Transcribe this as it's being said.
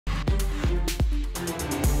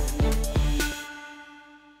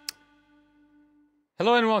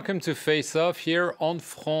Hello and welcome to Face Off here on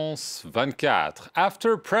France 24.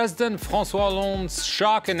 After President François Hollande's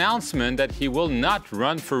shock announcement that he will not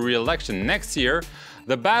run for re-election next year,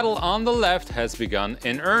 the battle on the left has begun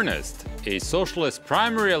in earnest. A socialist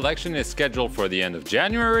primary election is scheduled for the end of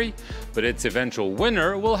January, but its eventual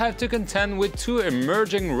winner will have to contend with two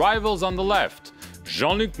emerging rivals on the left,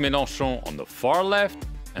 Jean-Luc Mélenchon on the far left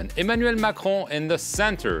and Emmanuel Macron in the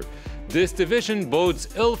center. This division bodes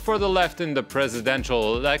ill for the left in the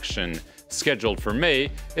presidential election scheduled for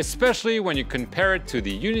May, especially when you compare it to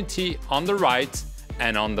the unity on the right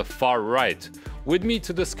and on the far right. With me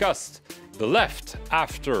to discuss the left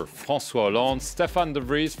after François Hollande, Stéphane de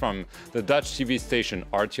Vries from the Dutch TV station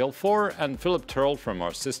RTL4 and Philip Turl from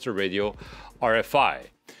our sister radio RFI.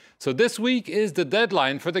 So this week is the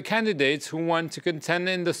deadline for the candidates who want to contend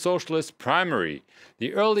in the Socialist primary.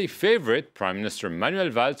 The early favorite, Prime Minister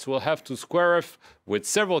Manuel Valls, will have to square off with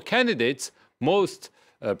several candidates, most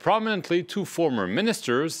prominently two former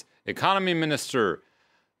ministers, Economy Minister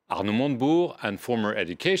Arnaud Montebourg and former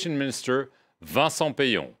Education Minister Vincent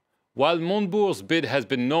Payon. While Montebourg's bid has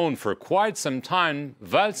been known for quite some time,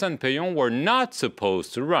 Valls and Payon were not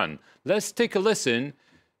supposed to run. Let's take a listen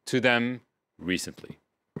to them recently.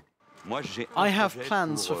 I have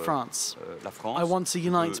plans for France. I want to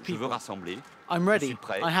unite people. I'm ready.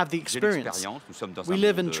 I have the experience. We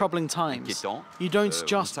live in troubling times. You don't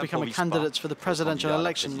just become a candidate for the presidential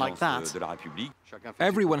election like that.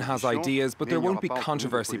 Everyone has ideas, but there won't be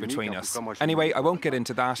controversy between us. Anyway, I won't get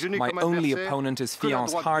into that. My only opponent is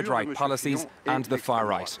Fillon's hard-right policies and the far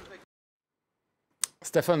right.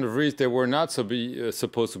 Stéphane de Vries, they were not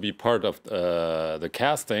supposed to be part of the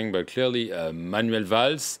casting, but clearly Manuel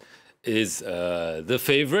Valls is the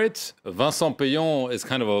favorite. Vincent Payon is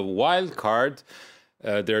kind of a wild card.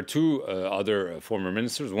 There are two other former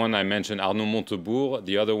ministers. One I mentioned, Arnaud Montebourg.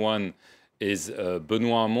 The other one is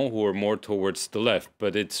Benoît Hamon, who are more towards the left.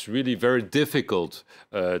 But it's really very difficult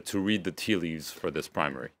to read the tea leaves for this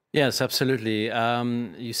primary. Yes, absolutely.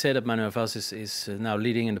 You said that Manuel Valls is now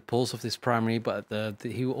leading in the polls of this primary, but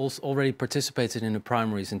he also already participated in the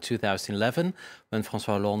primaries in 2011 when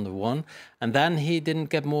François Hollande won, and then he didn't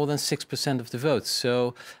get more than 6% of the votes.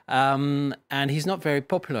 So, and he's not very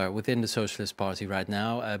popular within the Socialist Party right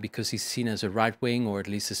now because he's seen as a right-wing or at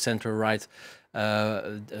least a centre-right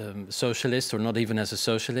socialist, or not even as a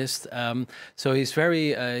socialist. So he's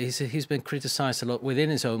he's been criticized a lot within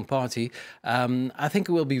his own party. I think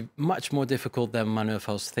it will be much more difficult than Manuel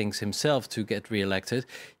Valls thinks himself to get re-elected.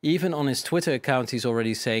 Even on his Twitter account, he's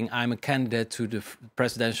already saying, I'm a candidate to the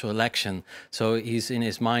presidential election. So he's in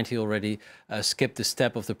his mind, he already skipped the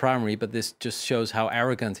step of the primary, but this just shows how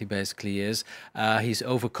arrogant he basically is. He's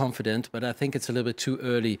overconfident, but I think it's a little bit too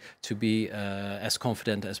early to be as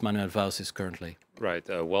confident as Manuel Valls is currently. Right.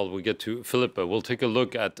 Well, we get to Philip. We'll take a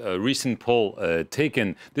look at a recent poll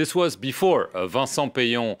taken. This was before Vincent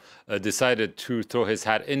Payon decided to throw his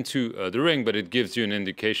hat into the ring, but it gives you an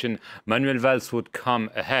indication. Manuel Valls would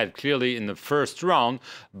come ahead clearly in the first round,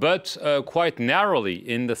 but quite narrowly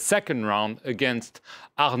in the second round against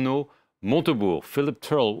Arnaud Montebourg. Philip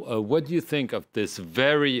Turl, what do you think of this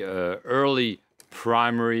very early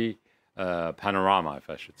primary panorama, if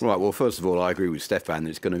I should say? Right, well, first of all, I agree with Stéphane.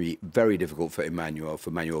 It's going to be very difficult for Manuel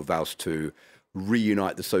Valls to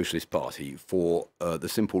reunite the Socialist Party for the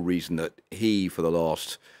simple reason that he, for the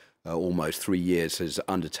last almost 3 years, has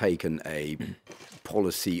undertaken a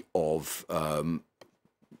policy of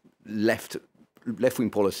left-wing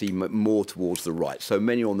policy more towards the right. So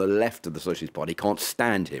many on the left of the Socialist Party can't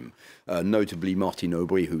stand him, notably Martine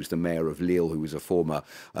Aubry, who's the mayor of Lille, who was a former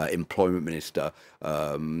employment minister,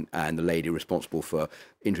 and the lady responsible for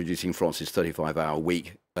introducing France's 35-hour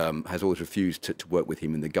week, has always refused to work with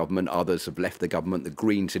him in the government. Others have left the government. The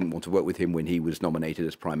Greens didn't want to work with him when he was nominated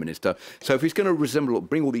as Prime Minister. So if he's going to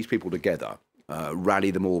bring all these people together, rally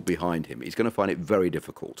them all behind him, he's going to find it very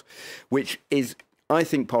difficult, which is, I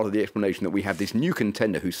think, part of the explanation that we have this new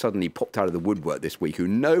contender who suddenly popped out of the woodwork this week, who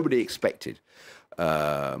nobody expected,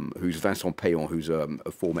 who's Vincent Payon, who's a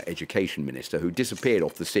former education minister, who disappeared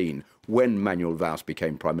off the scene when Manuel Valls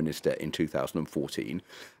became Prime Minister in 2014,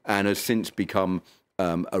 and has since become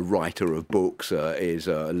a writer of books, he's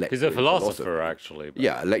a philosopher, actually. But...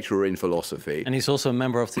 Yeah, a lecturer in philosophy. And he's also a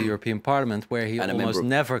member of the European Parliament, where he almost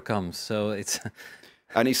never comes, so it's...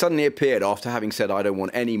 And he suddenly appeared after having said, I don't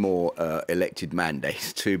want any more elected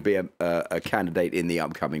mandates to be a candidate in the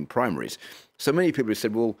upcoming primaries. So many people have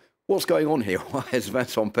said, well, what's going on here? Why has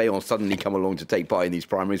Vincent Payon suddenly come along to take part in these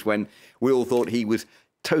primaries when we all thought he was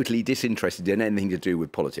totally disinterested in anything to do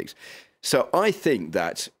with politics? So I think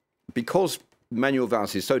that because Manuel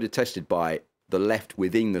Valls is so detested by the left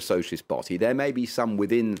within the Socialist Party. There may be some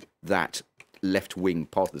within that left-wing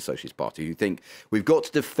part of the Socialist Party who think we've got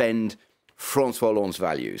to defend François Hollande's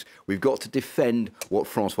values. We've got to defend what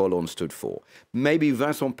François Hollande stood for. Maybe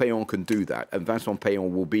Vincent Payon can do that, and Vincent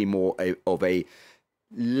Payon will be more of a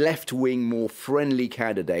left-wing, more friendly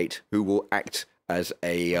candidate who will act as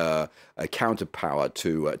a counterpower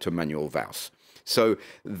to Emmanuel Valls. So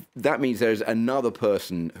that means there's another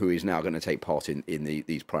person who is now going to take part in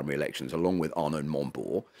these primary elections, along with Arnaud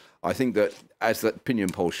Montebourg. I think that, as that opinion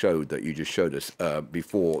poll showed that you just showed us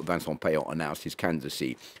before Vincent Payon announced his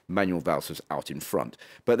candidacy, Emmanuel Valls was out in front.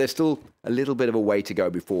 But there's still a little bit of a way to go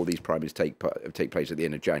before these primaries take place at the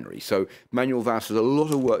end of January. So Emmanuel Valls has a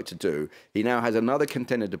lot of work to do. He now has another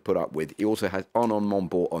contender to put up with. He also has Arnaud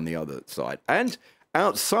Montebourg on the other side. And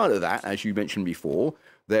outside of that, as you mentioned before,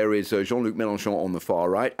 there is Jean-Luc Mélenchon on the far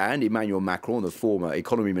right and Emmanuel Macron, the former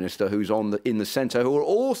economy minister, who's in the centre, who are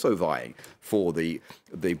also vying for the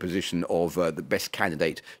position of the best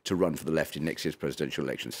candidate to run for the left in next year's presidential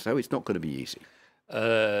elections. So it's not going to be easy.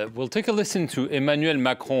 We'll take a listen to Emmanuel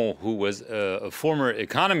Macron, who was a former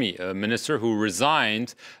economy minister who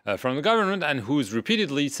resigned from the government and who's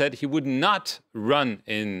repeatedly said he would not run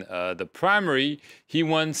in the primary. He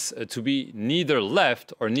wants to be neither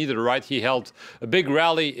left or neither right. He held a big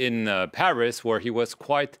rally in Paris where he was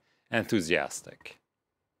quite enthusiastic.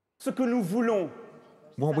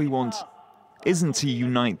 What we want isn't to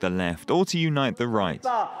unite the left or to unite the right.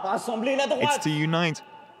 It's to unite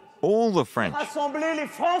all the French.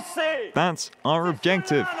 That's our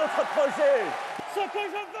objective.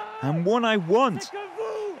 And what I want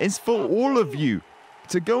is for all of you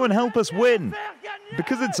to go and help us win,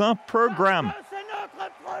 because it's our program.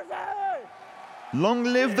 Long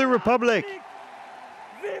live the Republic!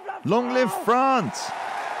 Long live France!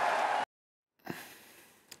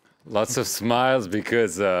 Lots of smiles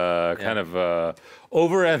because kind of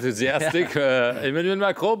over-enthusiastic Emmanuel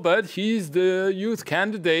Macron, but he's the youth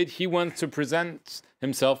candidate. He wants to present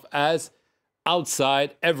himself as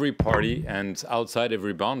outside every party and outside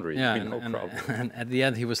every boundary. Yeah, and at the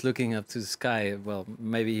end he was looking up to the sky. Well,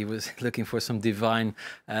 maybe he was looking for some divine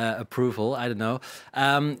approval. I don't know.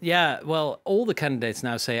 Yeah, well, all the candidates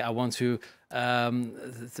now say, I want to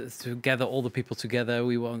gather all the people together.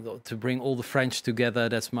 We want to bring all the French together.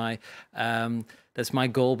 That's my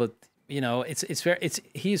goal. But you know,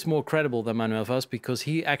 he's more credible than Manuel Valls because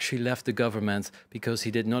he actually left the government because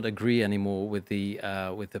he did not agree anymore with the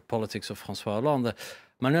politics of François Hollande.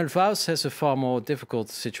 Manuel Valls has a far more difficult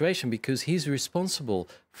situation because he's responsible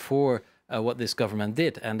for what this government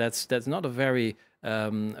did, and that's not a very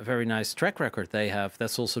nice track record they have.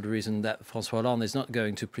 That's also the reason that François Hollande is not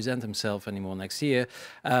going to present himself anymore next year.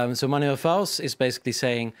 So Manuel Valls is basically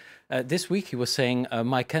saying, this week he was saying,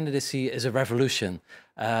 my candidacy is a revolution.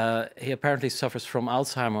 He apparently suffers from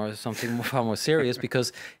Alzheimer or something far more serious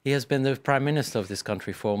because he has been the prime minister of this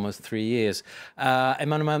country for almost 3 years.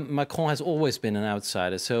 Emmanuel Macron has always been an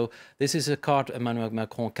outsider. So this is a card Emmanuel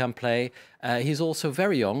Macron can play. He's also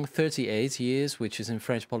very young, 38 years, which is in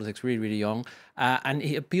French politics really, really young. And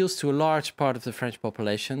he appeals to a large part of the French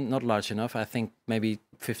population, not large enough, I think maybe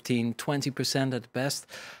 15, 20% at best.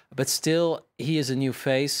 But still, he is a new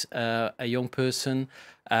face, a young person,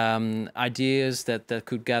 ideas that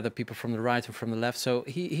could gather people from the right and from the left. So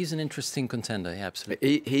he's an interesting contender, yeah,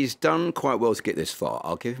 absolutely. He's done quite well to get this far.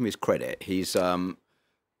 I'll give him his credit. He's,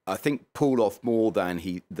 I think, pulled off more than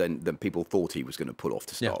people thought he was going to pull off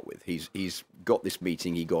to start with. He's got this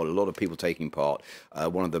meeting. He got a lot of people taking part.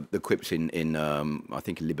 One of the quips in I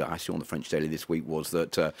think Libération, the French daily this week, was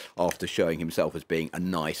that after showing himself as being a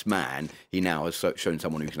nice man, he now has shown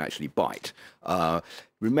someone who can actually bite.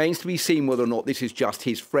 Remains to be seen whether or not this is just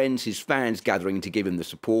his friends, his fans gathering to give him the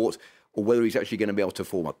support, or whether he's actually going to be able to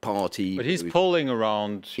form a party. But he's polling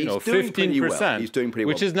around 15%. He's doing pretty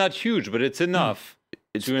well. Which is not huge, but it's enough.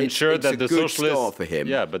 To ensure that the socialists, socialists, start for him.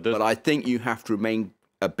 Yeah, but I think you have to remain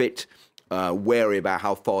a bit wary about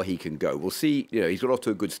how far he can go. We'll see. You know, he's got off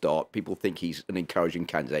to a good start. People think he's an encouraging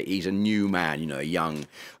candidate. He's a new man, you know, a young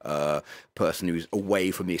person who's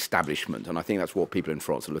away from the establishment, and I think that's what people in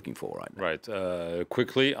France are looking for right now. Right.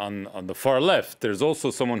 Quickly on the far left, there's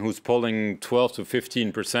also someone who's polling 12 to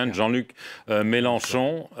 15%. Jean-Luc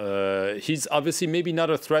Mélenchon. He's obviously maybe not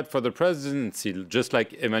a threat for the presidency, just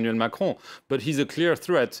like Emmanuel Macron, but he's a clear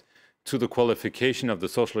threat to the qualification of the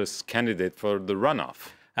socialist candidate for the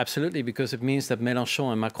runoff. Absolutely, because it means that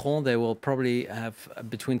Mélenchon and Macron, they will probably have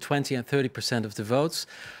between 20 and 30% of the votes.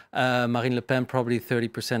 Marine Le Pen probably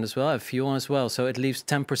 30% as well, and Fillon as well. So it leaves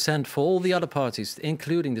 10% for all the other parties,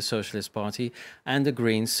 including the Socialist Party and the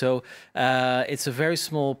Greens. So it's a very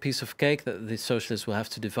small piece of cake that the Socialists will have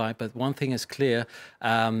to divide. But one thing is clear,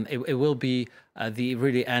 it will be the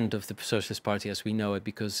really end of the Socialist Party as we know it,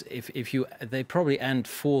 because they probably end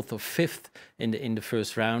 4th or 5th in the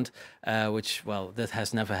first round, which, well, that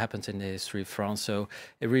has never happened in the history of France. So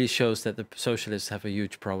it really shows that the Socialists have a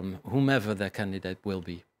huge problem, whomever their candidate will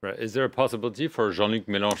be. Right. Is there a possibility for Jean-Luc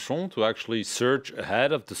Mélenchon to actually surge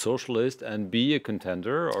ahead of the Socialist and be a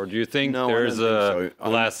contender, or do you think there's a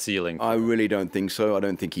glass ceiling? I really don't think so. I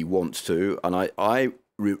don't think he wants to, and I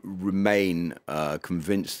remain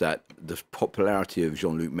convinced that the popularity of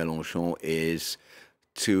Jean-Luc Mélenchon is,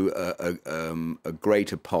 to a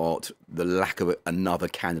greater part, the lack of another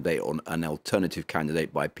candidate, or an alternative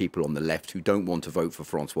candidate by people on the left who don't want to vote for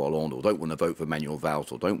François Hollande, or don't want to vote for Emmanuel Macron,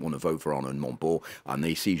 or don't want to vote for Arnaud Montebourg, and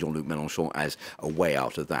they see Jean-Luc Mélenchon as a way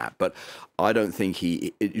out of that. But I don't think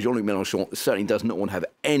Jean-Luc Mélenchon certainly does not want to have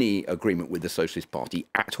any agreement with the Socialist Party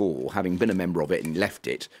at all. Having been a member of it and left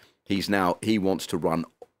it, he wants to run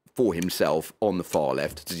for himself on the far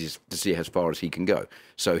left to see as far as he can go.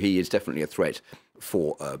 So he is definitely a threat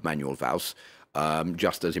for Manuel Valls,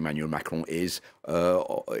 just as Emmanuel Macron is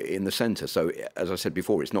in the centre. So, as I said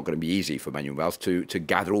before, it's not going to be easy for Manuel Valls to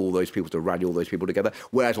gather all those people, to rally all those people together.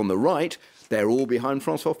 Whereas on the right, they're all behind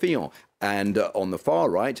François Fillon. And on the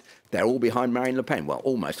far right, they're all behind Marine Le Pen. Well,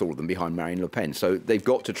 almost all of them behind Marine Le Pen. So they've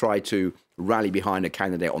got to try to rally behind a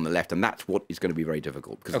candidate on the left. And that's what is going to be very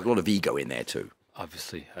difficult, because there's a lot of ego in there too.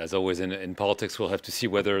 Obviously, as always in politics, we'll have to see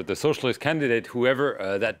whether the Socialist candidate,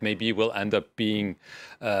 whoever that may be, will end up being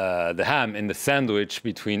the ham in the sandwich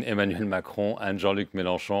between Emmanuel Macron and Jean-Luc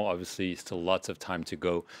Mélenchon. Obviously, still lots of time to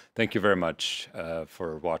go. Thank you very much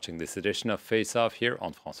for watching this edition of Face Off here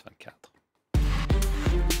on France 24.